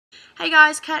Hey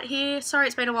guys, Kat here. Sorry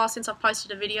it's been a while since I've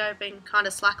posted a video, been kind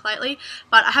of slack lately,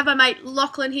 but I have my mate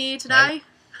Lachlan here today.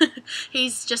 Hey.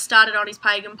 He's just started on his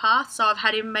pagan path, so I've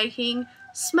had him making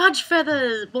smudge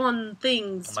feather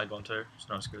things. I made one too, it's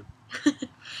not as good.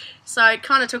 So it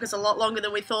kind of took us a lot longer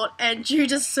than we thought, and due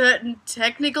to certain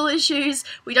technical issues,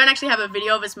 we don't actually have a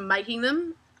video of us making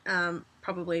them.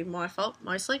 Probably my fault,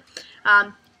 mostly.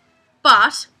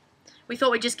 But we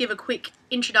thought we'd just give a quick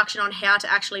introduction on how to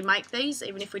actually make these,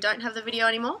 even if we don't have the video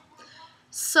anymore.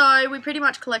 So we pretty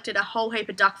much collected a whole heap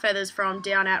of duck feathers from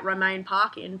down at Romaine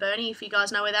Park in Burnie, if you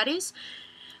guys know where that is.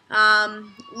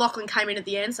 Lachlan came in at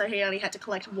the end, so he only had to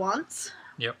collect once.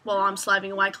 Yep. While I'm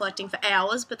slaving away collecting for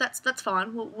hours, but that's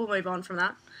fine. We'll move on from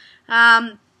that.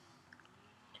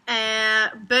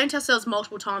 Burnt ourselves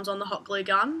multiple times on the hot glue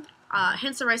gun.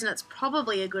 Hence the reason it's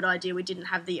probably a good idea we didn't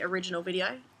have the original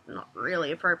video. Not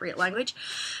really appropriate language.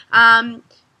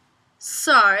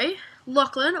 So,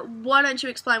 Lachlan, why don't you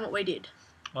explain what we did?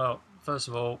 Well, first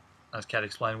of all, as Kat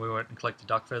explained, we went and collected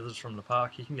duck feathers from the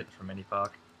park. You can get them from any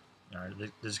park. You know,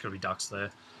 there's got to be ducks there.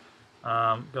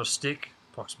 Got a stick,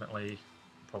 approximately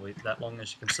probably that long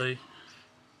as you can see.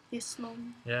 This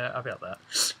long? Yeah, about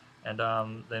that. And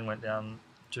then went down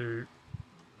to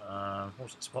what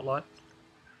was it, Spotlight,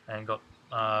 and got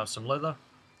some leather.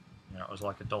 You know, it was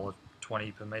like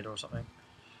 $1.20 per metre or something.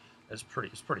 It's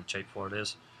pretty cheap for what it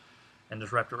is. And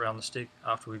just wrapped it around the stick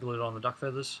after we glued on the duck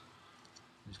feathers.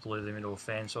 Just glued them into a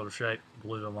fan sort of shape,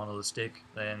 glued them onto the stick,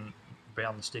 then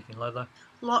bound the stick in leather.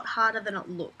 A lot harder than it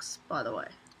looks, by the way.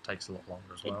 Takes a lot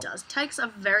longer as well. It does. Takes a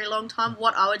very long time.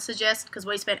 What I would suggest, because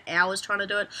we spent hours trying to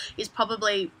do it, is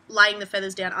probably laying the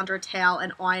feathers down under a towel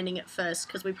and ironing it first,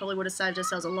 because we probably would have saved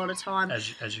ourselves a lot of time. As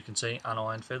you can see,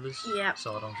 unironed feathers. Yep.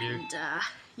 Side on view. And,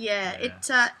 it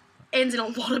ends in a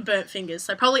lot of burnt fingers,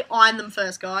 so probably iron them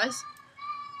first, guys.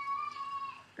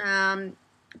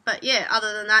 But yeah,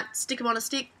 other than that, stick them on a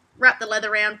stick, wrap the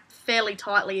leather around fairly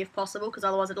tightly if possible, because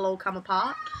otherwise it'll all come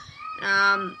apart.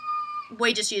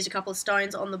 We just used a couple of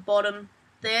stones on the bottom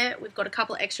there. We've got a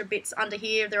couple of extra bits under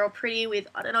here. They're all pretty with,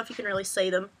 I don't know if you can really see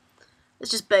them.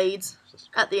 It's just beads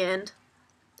at the end.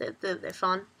 They're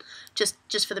fun,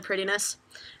 just for the prettiness.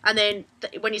 And then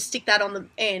when you stick that on the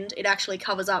end, it actually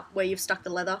covers up where you've stuck the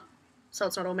leather, so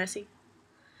it's not all messy.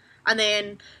 And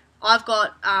then I've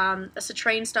got a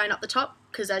citrine stone up the top,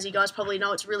 because as you guys probably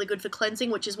know, it's really good for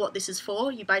cleansing, which is what this is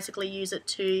for. You basically use it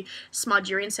to smudge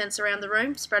your incense around the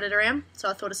room, spread it around. So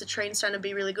I thought a citrine stone would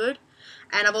be really good.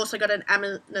 And I've also got an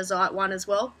ammonite one as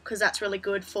well, because that's really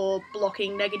good for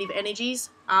blocking negative energies,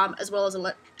 as well as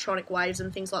electronic waves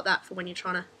and things like that for when you're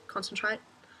trying to concentrate.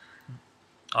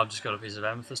 I've just got a piece of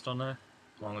amethyst on there,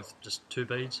 along with just 2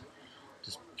 beads.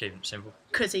 Just keep it simple.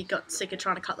 Because he got sick of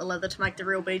trying to cut the leather to make the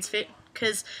real beads fit.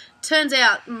 Because turns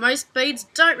out most beads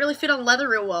don't really fit on leather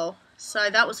real well. So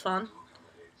that was fun.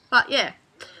 But yeah.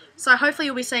 So hopefully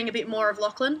you'll be seeing a bit more of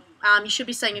Lachlan. You should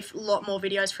be seeing a lot more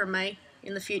videos from me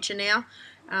in the future now.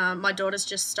 My daughter's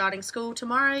just starting school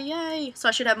tomorrow. Yay! So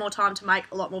I should have more time to make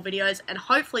a lot more videos. And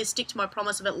hopefully stick to my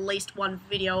promise of at least 1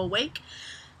 video a week.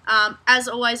 As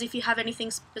always, if you have anything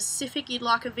specific you'd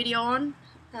like a video on,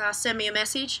 send me a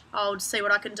message. I'll see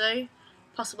what I can do.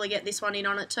 Possibly get this one in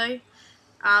on it too.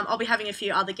 I'll be having a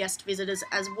few other guest visitors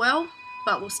as well,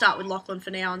 but we'll start with Lachlan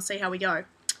for now and see how we go.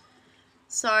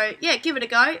 So yeah, give it a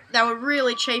go. They were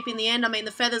really cheap in the end. I mean,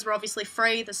 the feathers were obviously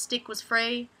free, the stick was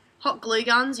free. Hot glue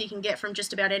guns you can get from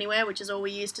just about anywhere, which is all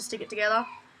we used to stick it together.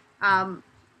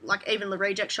 Like even the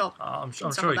reject shop. I'm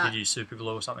sure you could use super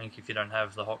glue or something if you don't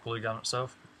have the hot glue gun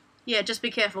itself. Yeah, just be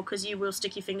careful, because you will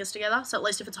stick your fingers together. So at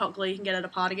least if it's hot glue, you can get it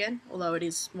apart again, although it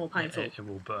is more painful. It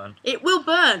will burn. It will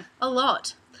burn a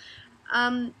lot.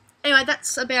 Anyway,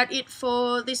 that's about it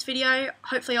for this video.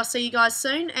 Hopefully I'll see you guys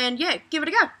soon, and yeah, give it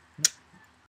a go.